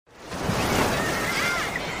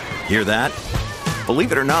Hear that?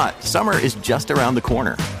 Believe it or not, summer is just around the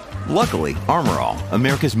corner. Luckily, Armor All,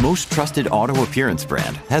 America's most trusted auto appearance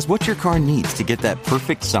brand, has what your car needs to get that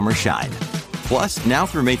perfect summer shine. Plus, now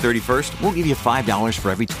through May 31st, we'll give you $5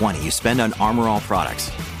 for every $20 you spend on Armor All products.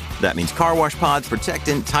 That means car wash pods,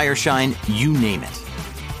 protectant, tire shine, you name it.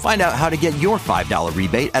 Find out how to get your $5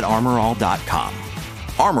 rebate at armorall.com.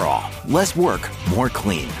 Armor All, less work, more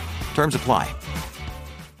clean. Terms apply.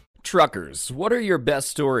 Truckers, what are your best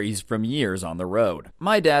stories from years on the road?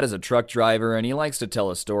 My dad is a truck driver, and he likes to tell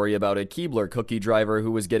a story about a Keebler cookie driver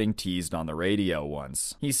who was getting teased on the radio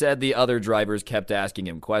once. He said the other drivers kept asking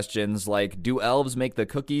him questions like, do elves make the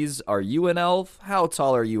cookies? Are you an elf? How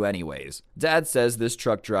tall are you anyways? Dad says this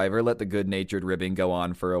truck driver let the good-natured ribbing go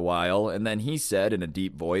on for a while, and then he said in a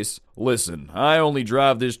deep voice, listen, I only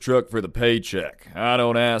drive this truck for the paycheck. I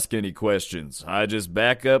don't ask any questions. I just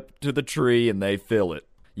back up to the tree and they fill it.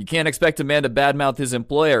 You can't expect a man to badmouth his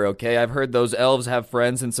employer, okay? I've heard those elves have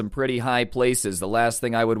friends in some pretty high places. The last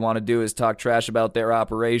thing I would want to do is talk trash about their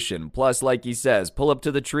operation. Plus, like he says, pull up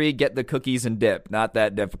to the tree, get the cookies and dip. Not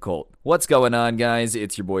that difficult. What's going on, guys?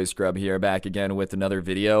 It's your boy Scrub here, back again with another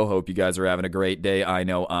video. Hope you guys are having a great day. I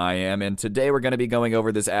know I am. And today we're going to be going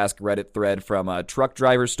over this Ask Reddit thread from truck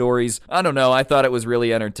driver stories. I don't know. I thought it was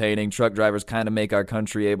really entertaining. Truck drivers kind of make our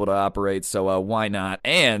country able to operate, so why not?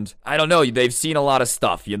 And, I don't know, they've seen a lot of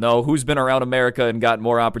stuff. You know, who's been around America and got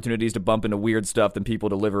more opportunities to bump into weird stuff than people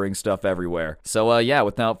delivering stuff everywhere? So, yeah,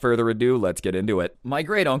 without further ado, let's get into it. My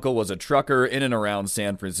great uncle was a trucker in and around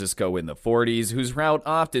San Francisco in the 40s, whose route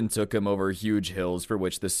often took him over huge hills for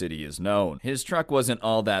which the city is known. His truck wasn't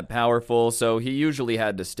all that powerful, so he usually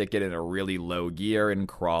had to stick it in a really low gear and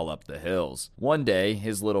crawl up the hills. One day,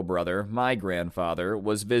 his little brother, my grandfather,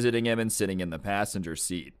 was visiting him and sitting in the passenger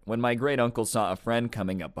seat, when my great uncle saw a friend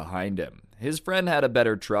coming up behind him. His friend had a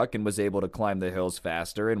better truck and was able to climb the hills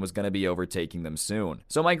faster and was going to be overtaking them soon.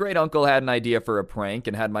 So my great uncle had an idea for a prank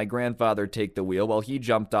and had my grandfather take the wheel while he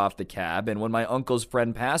jumped off the cab, and when my uncle's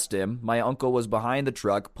friend passed him, my uncle was behind the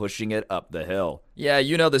truck pushing it up the hill. Yeah,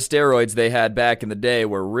 you know, the steroids they had back in the day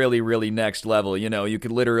were really next level. You know, you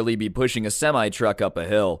could literally be pushing a semi-truck up a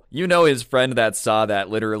hill. You know, his friend that saw that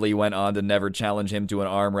literally went on to never challenge him to an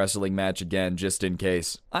arm wrestling match again, just in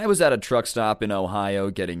case. I was at a truck stop in Ohio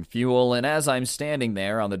getting fuel, and as I'm standing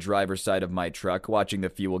there on the driver's side of my truck watching the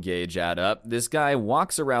fuel gauge add up, this guy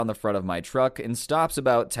walks around the front of my truck and stops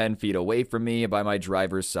about 10 feet away from me by my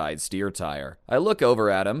driver's side steer tire. I look over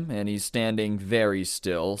at him, and he's standing very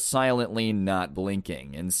still, silently not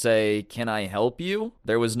blinking, and say, "Can I help you?"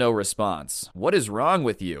 There was no response. "What is wrong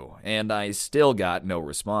with you?" And I still got no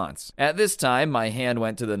response. At this time, my hand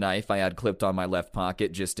went to the knife I had clipped on my left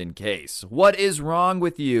pocket just in case. "What is wrong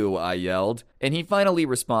with you?" I yelled. And he finally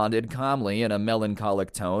responded calmly in a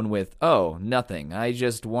melancholic tone with, "Oh, nothing. I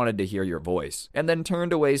just wanted to hear your voice." And then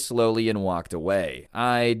turned away slowly and walked away.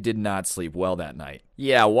 I did not sleep well that night.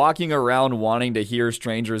 Yeah, walking around wanting to hear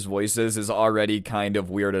strangers' voices is already kind of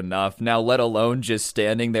weird enough. Now, let alone just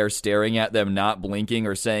standing there staring at them, not blinking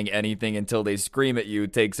or saying anything until they scream at you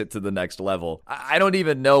takes it to the next level. I don't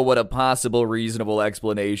even know what a possible reasonable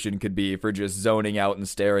explanation could be for just zoning out and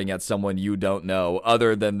staring at someone you don't know,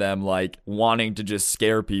 other than them, like, wanting to just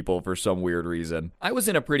scare people for some weird reason. I was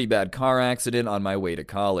in a pretty bad car accident on my way to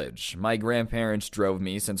college. My grandparents drove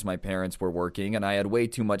me since my parents were working, and I had way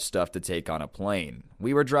too much stuff to take on a plane.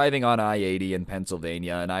 We were driving on I-80 in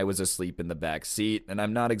Pennsylvania, and I was asleep in the back seat, and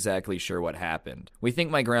I'm not exactly sure what happened. We think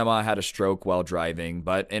my grandma had a stroke while driving,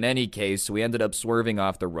 but in any case, we ended up swerving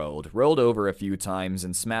off the road, rolled over a few times,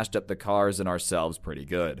 and smashed up the cars and ourselves pretty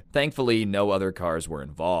good. Thankfully, no other cars were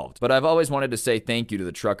involved. But I've always wanted to say thank you to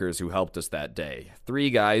the truckers who helped us that day. 3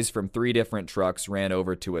 guys from 3 different trucks ran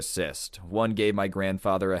over to assist. One gave my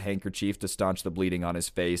grandfather a handkerchief to staunch the bleeding on his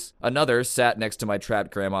face. Another sat next to my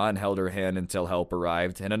trapped grandma and held her hand until help arrived.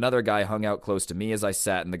 And another guy hung out close to me as I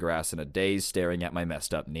sat in the grass in a daze staring at my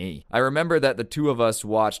messed up knee. I remember that the 2 of us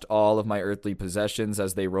watched all of my earthly possessions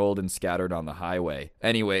as they rolled and scattered on the highway.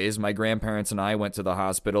 Anyways, my grandparents and I went to the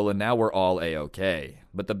hospital and now we're all A-okay.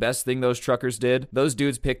 But the best thing those truckers did, those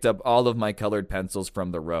dudes picked up all of my colored pencils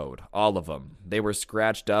from the road. All of them. They were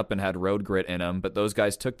scratched up and had road grit in them, but those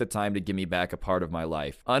guys took the time to give me back a part of my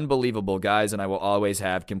life. Unbelievable guys, and I will always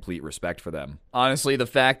have complete respect for them. Honestly, the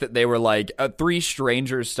fact that they were like, 3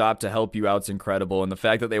 strangers stopped to help you out's incredible, and the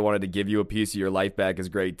fact that they wanted to give you a piece of your life back is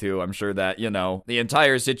great too. I'm sure that, you know, the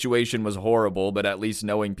entire situation was horrible, but at least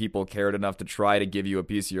knowing people cared enough to try to give you a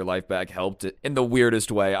piece of your life back helped it in the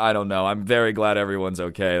weirdest way. I don't know. I'm very glad everyone's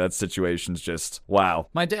okay? That situation's just, wow.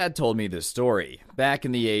 My dad told me this story. Back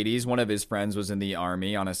in the 80s, one of his friends was in the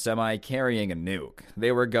army on a semi carrying a nuke.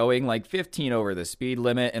 They were going like 15 over the speed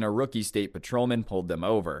limit and a rookie state patrolman pulled them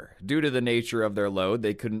over. Due to the nature of their load,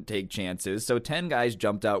 they couldn't take chances, so 10 guys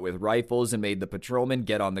jumped out with rifles and made the patrolman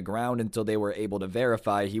get on the ground until they were able to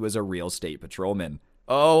verify he was a real state patrolman.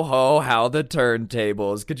 Oh ho, how the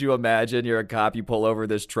turntables. Could you imagine you're a cop, you pull over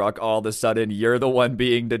this truck, all of a sudden you're the one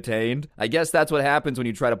being detained? I guess that's what happens when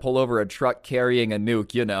you try to pull over a truck carrying a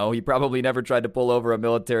nuke, you know. He probably never tried to pull over a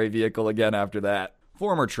military vehicle again after that.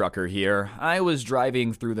 Former trucker here. I was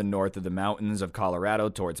driving through the north of the mountains of Colorado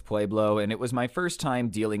towards Pueblo, and it was my first time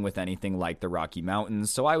dealing with anything like the Rocky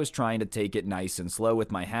Mountains, so I was trying to take it nice and slow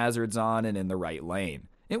with my hazards on and in the right lane.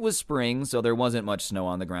 It was spring, so there wasn't much snow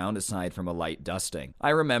on the ground aside from a light dusting.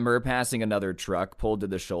 I remember passing another truck pulled to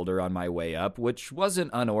the shoulder on my way up, which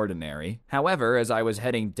wasn't unordinary. However, as I was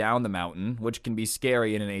heading down the mountain, which can be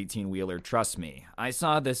scary in an 18-wheeler, trust me, I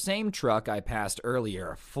saw the same truck I passed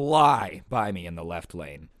earlier fly by me in the left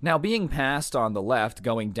lane. Now, being passed on the left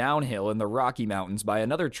going downhill in the Rocky Mountains by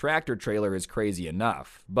another tractor trailer is crazy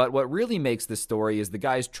enough. But what really makes this story is the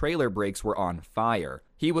guy's trailer brakes were on fire.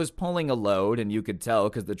 He was pulling a load, and you could tell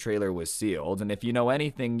because the trailer was sealed, and if you know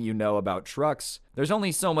anything you know about trucks, there's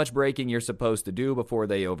only so much braking you're supposed to do before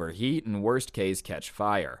they overheat and worst case catch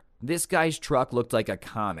fire. This guy's truck looked like a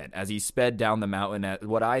comet as he sped down the mountain at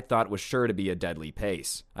what I thought was sure to be a deadly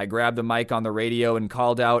pace. I grabbed the mic on the radio and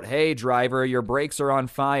called out, "Hey driver, your brakes are on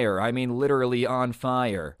fire. I mean literally on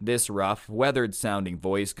fire." This rough, weathered sounding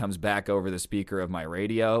voice comes back over the speaker of my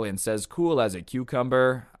radio and says, cool as a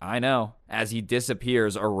cucumber, "I know," as he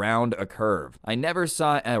disappears around a curve. I never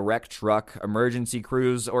saw a wrecked truck, emergency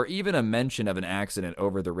crews, or even a mention of an accident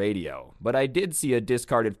over the radio, but I did see a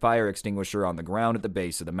discarded fire extinguisher on the ground at the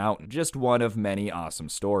base of the mountain. Just one of many awesome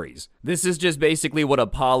stories. This is just basically what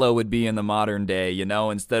Apollo would be in the modern day, you know?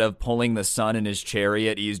 Instead of pulling the sun in his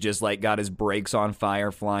chariot, he's just like got his brakes on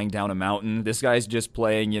fire flying down a mountain. This guy's just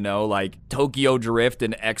playing, you know, like Tokyo Drift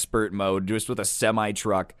in expert mode, just with a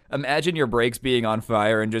semi-truck. Imagine your brakes being on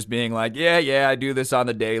fire and just being like, yeah, I do this on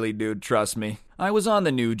the daily, dude, trust me. I was on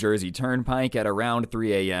the New Jersey Turnpike at around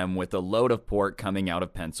 3 a.m. with a load of pork coming out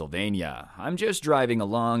of Pennsylvania. I'm just driving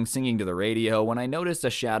along, singing to the radio, when I noticed a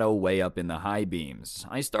shadow way up in the high beams.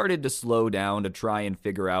 I started to slow down to try and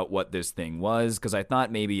figure out what this thing was, because I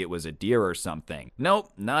thought maybe it was a deer or something. Nope,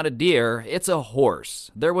 not a deer, it's a horse.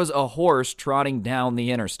 There was a horse trotting down the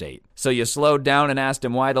interstate. So you slowed down and asked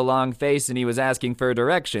him why the long face, and he was asking for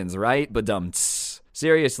directions, right? Badum-ts.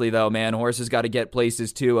 Seriously though, man, horses gotta get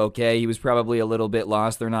places too, okay? He was probably a little bit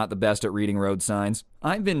lost. They're not the best at reading road signs.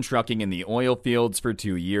 I've been trucking in the oil fields for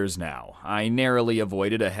 2 years now. I narrowly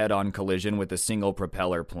avoided a head-on collision with a single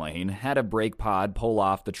propeller plane, had a brake pod pull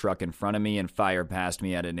off the truck in front of me and fire past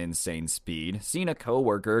me at an insane speed, seen a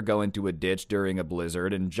coworker go into a ditch during a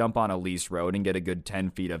blizzard and jump on a lease road and get a good 10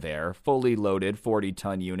 feet of air, fully loaded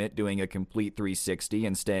 40-ton unit doing a complete 360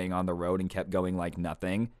 and staying on the road and kept going like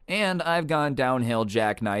nothing. And I've gone downhill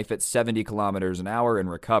jackknife at 70 kilometers an hour and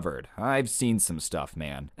recovered. I've seen some stuff,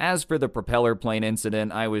 man. As for the propeller plane incident,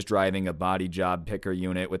 I was driving a body job picker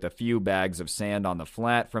unit with a few bags of sand on the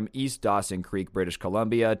flat from East Dawson Creek, British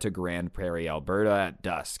Columbia to Grand Prairie, Alberta at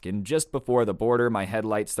dusk, and just before the border, my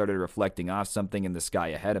headlights started reflecting off something in the sky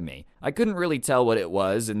ahead of me. I couldn't really tell what it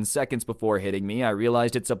was, and seconds before hitting me, I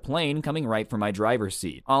realized it's a plane coming right for my driver's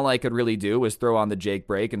seat. All I could really do was throw on the Jake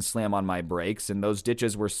brake and slam on my brakes, and those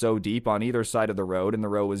ditches were so deep on either side of the road, and the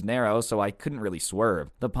road was narrow, so I couldn't really swerve.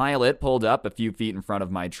 The pilot pulled up a few feet in front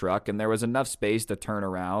of my truck, and there was enough space to turn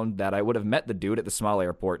around that I would have met the dude at the small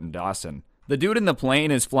airport in Dawson. The dude in the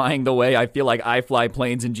plane is flying the way I feel like I fly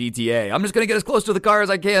planes in GTA. I'm just gonna get as close to the car as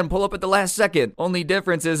I can, pull up at the last second. Only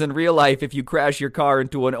difference is in real life, if you crash your car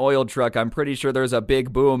into an oil truck, I'm pretty sure there's a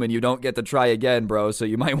big boom and you don't get to try again, bro, so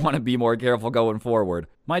you might want to be more careful going forward.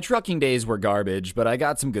 My trucking days were garbage, but I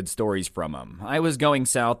got some good stories from them. I was going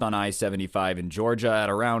south on I-75 in Georgia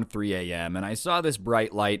at around 3 a.m., and I saw this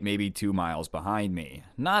bright light maybe 2 miles behind me.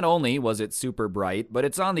 Not only was it super bright, but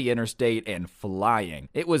it's on the interstate and flying.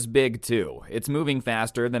 It was big too. It's moving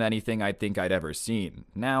faster than anything I think I'd ever seen.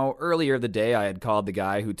 Now, earlier the day I had called the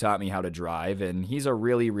guy who taught me how to drive, and he's a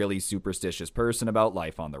really superstitious person about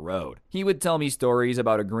life on the road. He would tell me stories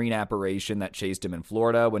about a green apparition that chased him in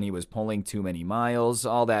Florida when he was pulling too many miles,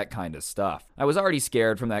 all that kind of stuff. I was already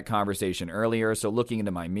scared from that conversation earlier, so looking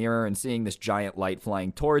into my mirror and seeing this giant light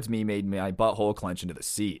flying towards me made my butthole clench into the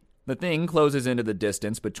seat. The thing closes into the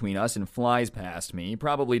distance between us and flies past me,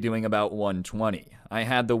 probably doing about 120. I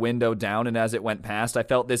had the window down, and as it went past, I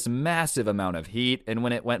felt this massive amount of heat, and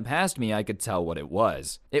when it went past me, I could tell what it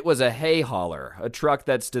was. It was a hay hauler, a truck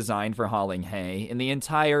that's designed for hauling hay, and the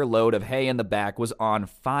entire load of hay in the back was on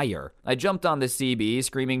fire. I jumped on the CB,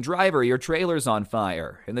 screaming, "Driver, your trailer's on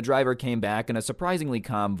fire," and the driver came back in a surprisingly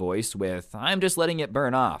calm voice with, "I'm just letting it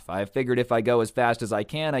burn off. I figured if I go as fast as I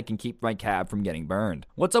can keep my cab from getting burned."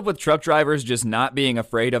 What's up with truck drivers just not being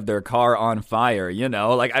afraid of their car on fire,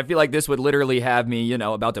 I feel like this would literally have me,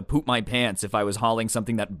 about to poop my pants if I was hauling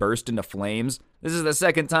something that burst into flames. This is the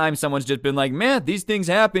second time someone's just been like, "Man, these things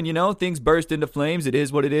happen, things burst into flames, it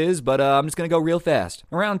is what it is, but I'm just gonna go real fast."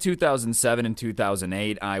 Around 2007 and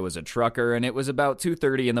 2008, I was a trucker, and it was about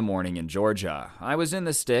 2:30 in the morning in Georgia. I was in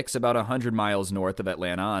the sticks about 100 miles north of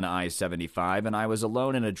Atlanta on I-75, and I was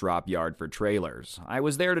alone in a drop yard for trailers. I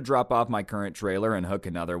was there to drop off my current trailer and hook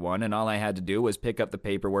another one, and all I had to do was pick up the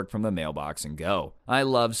paperwork from the mailbox and go. I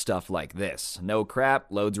love stuff like this. No crap,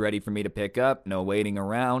 loads ready for me to pick up, no waiting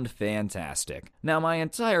around, fantastic. Now, my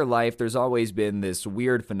entire life, there's always been this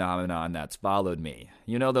weird phenomenon that's followed me.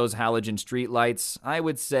 Those halogen street lights? I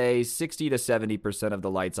would say 60 to 70% of the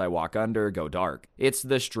lights I walk under go dark. It's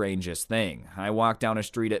the strangest thing. I walk down a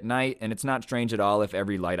street at night, and it's not strange at all if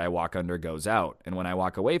every light I walk under goes out, and when I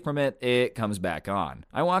walk away from it, it comes back on.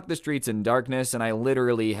 I walk the streets in darkness, and I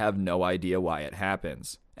literally have no idea why it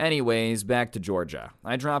happens. Anyways, back to Georgia.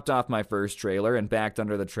 I dropped off my first trailer and backed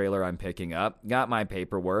under the trailer I'm picking up, got my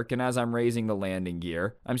paperwork, and as I'm raising the landing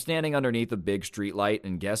gear, I'm standing underneath a big street light,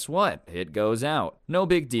 and guess what? It goes out. No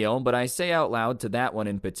big deal, but I say out loud to that one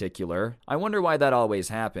in particular, I wonder why that always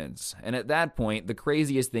happens. And at that point, the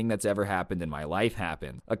craziest thing that's ever happened in my life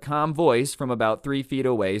happened. A calm voice from about 3 feet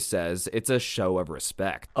away says, "It's a show of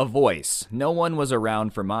respect." A voice. No one was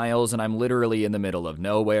around for miles, and I'm literally in the middle of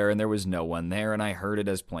nowhere, and there was no one there, and I heard it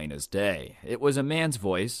as plain as day. It was a man's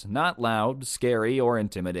voice, not loud, scary, or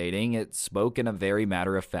intimidating. It spoke in a very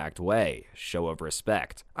matter-of-fact way. Show of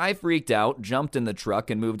respect. I freaked out, jumped in the truck,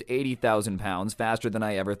 and moved 80,000 pounds faster than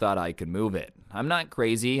I ever thought I could move it. I'm not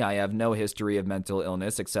crazy. I have no history of mental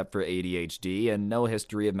illness except for ADHD, and no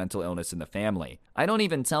history of mental illness in the family. I don't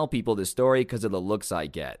even tell people this story because of the looks I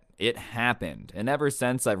get. It happened, and ever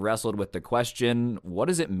since I've wrestled with the question, what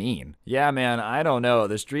does it mean? Yeah, man, I don't know.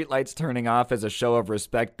 The streetlights turning off as a show of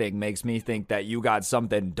respect thing makes me think that you got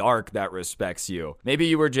something dark that respects you. Maybe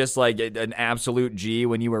you were just like an absolute G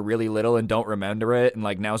when you were really little and don't remember it, and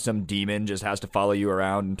like now some demon just has to follow you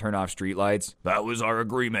around and turn off streetlights. That was our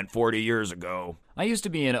agreement 40 years ago. I used to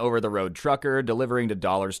be an over-the-road trucker delivering to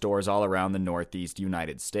dollar stores all around the Northeast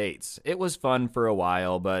United States. It was fun for a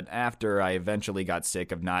while, but after I eventually got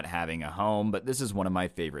sick of not having a home, but this is one of my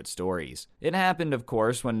favorite stories. It happened, of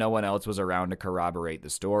course, when no one else was around to corroborate the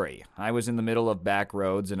story. I was in the middle of back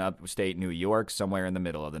roads in upstate New York, somewhere in the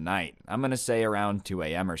middle of the night. I'm gonna say around 2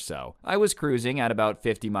 a.m. or so. I was cruising at about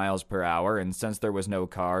 50 miles per hour, and since there was no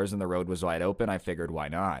cars and the road was wide open, I figured why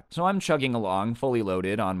not. So I'm chugging along, fully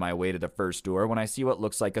loaded, on my way to the first store when I see what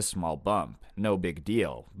looks like a small bump. No big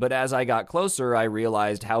deal. But as I got closer, I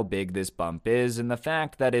realized how big this bump is and the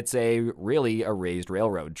fact that it's really a raised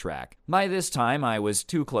railroad track. By this time, I was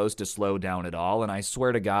too close to slow down at all, and I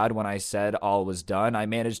swear to God, when I said all was done, I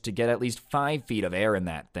managed to get at least 5 feet of air in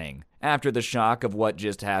that thing. After the shock of what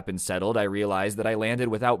just happened settled, I realized that I landed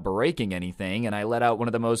without breaking anything, and I let out one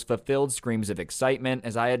of the most fulfilled screams of excitement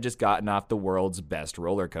as I had just gotten off the world's best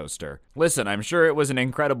roller coaster. Listen, I'm sure it was an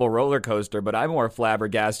incredible roller coaster, but I'm more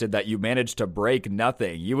flabbergasted that you managed to break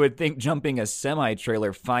nothing. You would think jumping a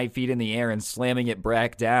semi-trailer 5 feet in the air and slamming it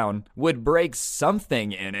back down would break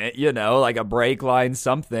something in it, like a brake line,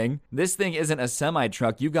 something. This thing isn't a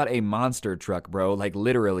semi-truck, you got a monster truck, bro, like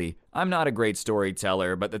literally. I'm not a great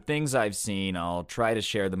storyteller, but the things I've seen, I'll try to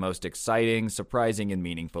share the most exciting, surprising, and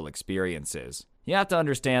meaningful experiences. You have to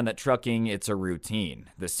understand that trucking, it's a routine.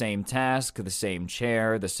 The same task, the same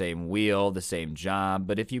chair, the same wheel, the same job,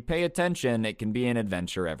 but if you pay attention, it can be an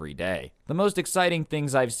adventure every day. The most exciting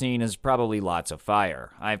things I've seen is probably lots of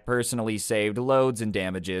fire. I've personally saved loads in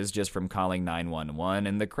damages just from calling 911,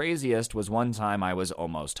 and the craziest was one time I was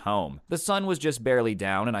almost home. The sun was just barely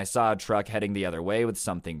down, and I saw a truck heading the other way with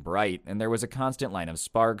something bright, and there was a constant line of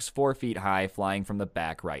sparks 4 feet high flying from the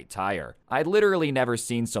back right tire. I'd literally never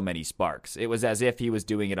seen so many sparks. It was as if he was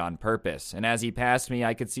doing it on purpose, and as he passed me,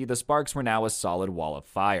 I could see the sparks were now a solid wall of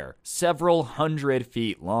fire, several 100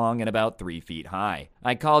 feet long and about 3 feet high.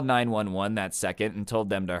 I called 911 that second and told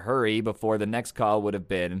them to hurry before the next call would have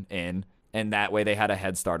been in and that way they had a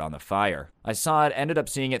head start on the fire. I saw it, ended up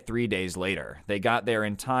seeing it 3 days later. They got there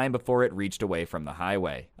in time before it reached away from the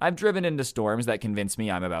highway. I've driven into storms that convince me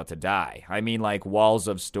I'm about to die. I mean like walls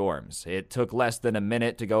of storms. It took less than a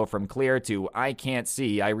minute to go from clear to I can't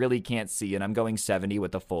see, I really can't see, and I'm going 70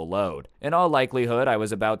 with a full load. In all likelihood, I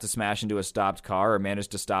was about to smash into a stopped car or manage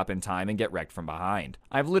to stop in time and get wrecked from behind.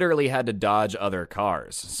 I've literally had to dodge other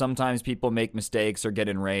cars. Sometimes people make mistakes or get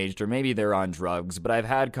enraged, or maybe they're on drugs, but I've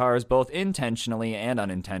had cars both intentionally and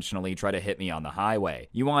unintentionally try to hit me on the highway.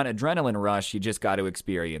 You want adrenaline rush, you just got to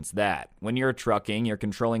experience that. When you're trucking, you're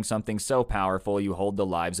controlling something so powerful you hold the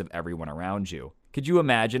lives of everyone around you. Could you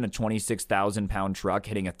imagine a 26,000-pound truck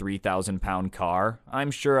hitting a 3,000-pound car?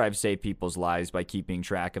 I'm sure I've saved people's lives by keeping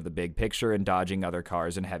track of the big picture and dodging other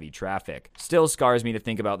cars in heavy traffic. Still scars me to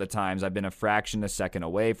think about the times I've been a fraction of a second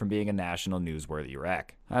away from being a national newsworthy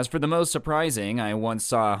wreck. As for the most surprising, I once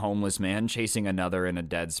saw a homeless man chasing another in a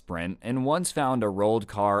dead sprint, and once found a rolled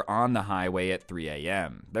car on the highway at 3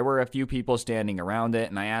 a.m. There were a few people standing around it,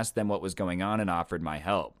 and I asked them what was going on and offered my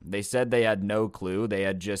help. They said they had no clue, they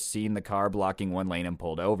had just seen the car blocking one lane and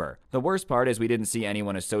pulled over. The worst part is we didn't see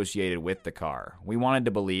anyone associated with the car. We wanted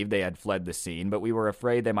to believe they had fled the scene, but we were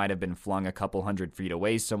afraid they might have been flung a couple hundred feet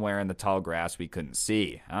away somewhere in the tall grass we couldn't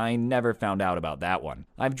see. I never found out about that one.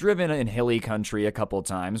 I've driven in hilly country a couple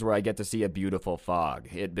times where I get to see a beautiful fog.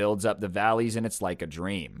 It builds up the valleys and it's like a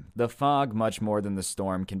dream. The fog, much more than the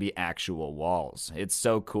storm, can be actual walls. It's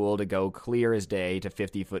so cool to go clear as day to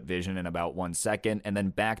 50-foot vision in about 1 second and then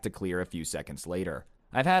back to clear a few seconds later.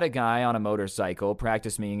 I've had a guy on a motorcycle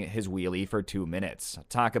practice me his wheelie for 2 minutes.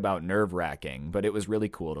 Talk about nerve-wracking, but it was really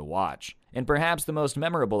cool to watch. And perhaps the most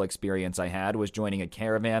memorable experience I had was joining a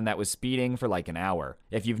caravan that was speeding for like an hour.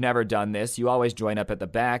 If you've never done this, you always join up at the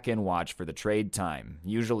back and watch for the trade time,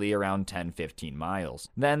 usually around 10-15 miles.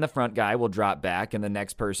 Then the front guy will drop back and the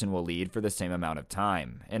next person will lead for the same amount of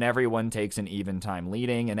time. And everyone takes an even time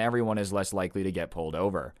leading and everyone is less likely to get pulled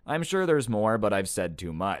over. I'm sure there's more, but I've said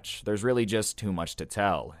too much. There's really just too much to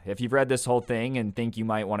tell. If you've read this whole thing and think you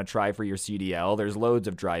might want to try for your CDL, there's loads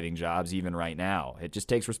of driving jobs even right now. It just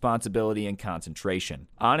takes responsibility and concentration.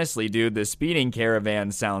 Honestly, dude, the speeding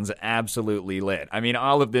caravan sounds absolutely lit. I mean,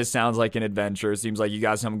 all of this sounds like an adventure. Seems like you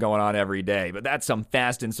got something going on every day, but that's some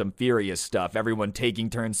fast and some furious stuff. Everyone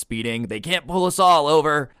taking turns speeding. They can't pull us all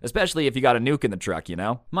over, especially if you got a nuke in the truck, you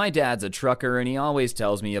know? My dad's a trucker, and he always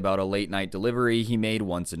tells me about a late night delivery he made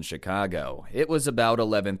once in Chicago. It was about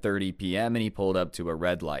 11:30 p.m. and he pulled up to a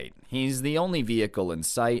red light. He's the only vehicle in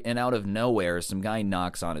sight, and out of nowhere, some guy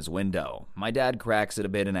knocks on his window. My dad cracks it a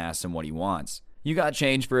bit and asks him what he wants. "You got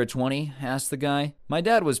change for a 20? Asked the guy. My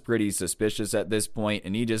dad was pretty suspicious at this point,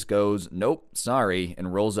 and he just goes, "Nope, sorry,"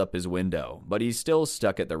 and rolls up his window, but he's still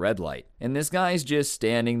stuck at the red light. And this guy's just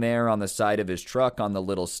standing there on the side of his truck on the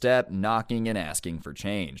little step, knocking and asking for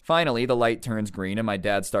change. Finally, the light turns green and my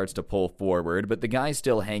dad starts to pull forward, but the guy's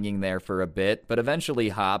still hanging there for a bit, but eventually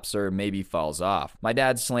hops or maybe falls off. My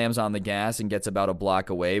dad slams on the gas and gets about a block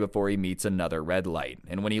away before he meets another red light.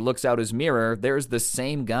 And when he looks out his mirror, there's the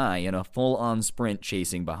same guy in a full-on sprint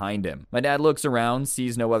chasing behind him. My dad looks around,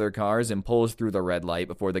 sees no other cars, and pulls through the red light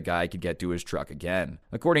before the guy could get to his truck again.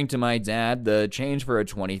 According to my dad, the change for a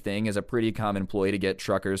 20 thing is a pretty common ploy to get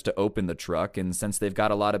truckers to open the truck, and since they've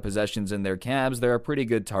got a lot of possessions in their cabs, they're a pretty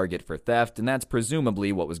good target for theft, and that's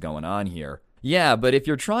presumably what was going on here. Yeah, but if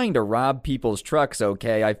you're trying to rob people's trucks,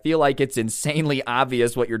 okay, I feel like it's insanely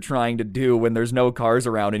obvious what you're trying to do when there's no cars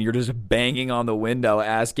around and you're just banging on the window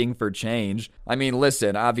asking for change. I mean,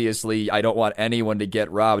 listen, obviously I don't want anyone to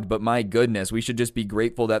get robbed, but my goodness, we should just be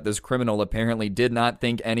grateful that this criminal apparently did not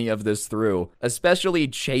think any of this through. Especially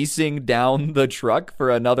chasing down the truck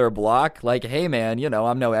for another block. Like, hey man, you know,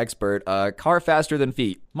 I'm no expert. Car faster than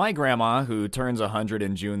feet. My grandma, who turns 100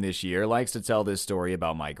 in June this year, likes to tell this story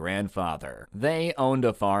about my grandfather. They owned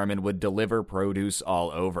a farm and would deliver produce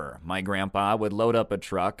all over. My grandpa would load up a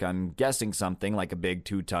truck, I'm guessing something like a big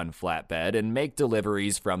 2-ton flatbed, and make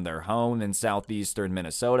deliveries from their home in southeastern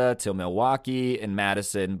Minnesota to Milwaukee and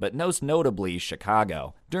Madison, but most notably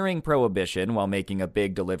Chicago. During Prohibition, while making a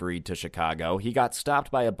big delivery to Chicago, he got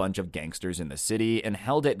stopped by a bunch of gangsters in the city and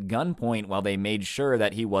held at gunpoint while they made sure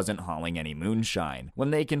that he wasn't hauling any moonshine.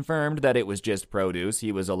 When they confirmed that it was just produce,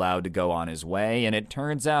 he was allowed to go on his way, and it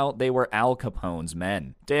turns out they were Al Capone's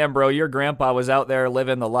men. Damn, bro, your grandpa was out there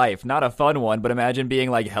living the life. Not a fun one, but imagine being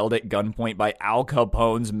like held at gunpoint by Al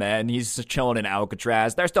Capone's men. He's chilling in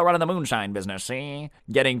Alcatraz. They're still running the moonshine business, see?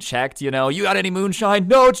 Getting checked, you know. You got any moonshine?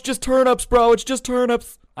 No, it's just turnips, bro. It's just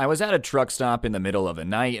turnips. I was at a truck stop in the middle of the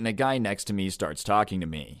night and a guy next to me starts talking to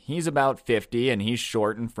me. He's about 50 and he's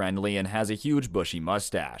short and friendly and has a huge bushy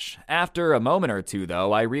mustache. After a moment or two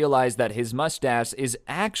though, I realized that his mustache is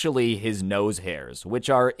actually his nose hairs, which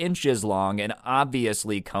are inches long and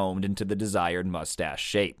obviously combed into the desired mustache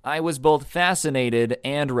shape. I was both fascinated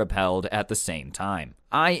and repelled at the same time.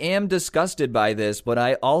 I am disgusted by this, but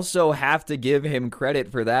I also have to give him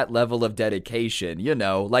credit for that level of dedication. You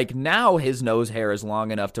know, like now his nose hair is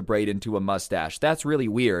long enough to braid into a mustache. That's really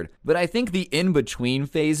weird. But I think the in-between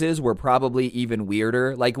phases were probably even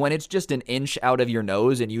weirder. Like when it's just an inch out of your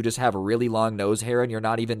nose and you just have really long nose hair and you're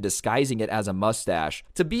not even disguising it as a mustache.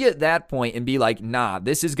 To be at that point and be like, nah,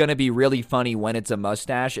 this is gonna be really funny when it's a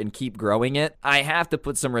mustache and keep growing it, I have to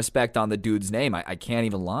put some respect on the dude's name. I can't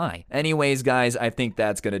even lie. Anyways, guys, I think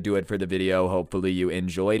that's going to do it for the video. Hopefully you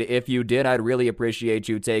enjoyed. If you did, I'd really appreciate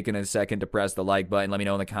you taking a second to press the like button. Let me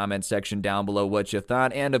know in the comments section down below what you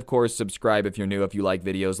thought. And of course, subscribe if you're new, if you like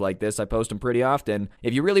videos like this. I post them pretty often.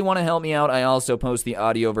 If you really want to help me out, I also post the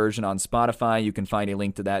audio version on Spotify. You can find a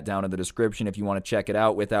link to that down in the description if you want to check it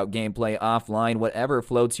out without gameplay, offline, whatever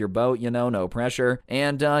floats your boat, you know, no pressure.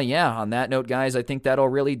 And yeah, on that note, guys, I think that'll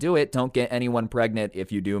really do it. Don't get anyone pregnant.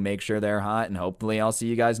 If you do, make sure they're hot. And hopefully I'll see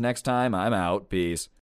you guys next time. I'm out. Peace.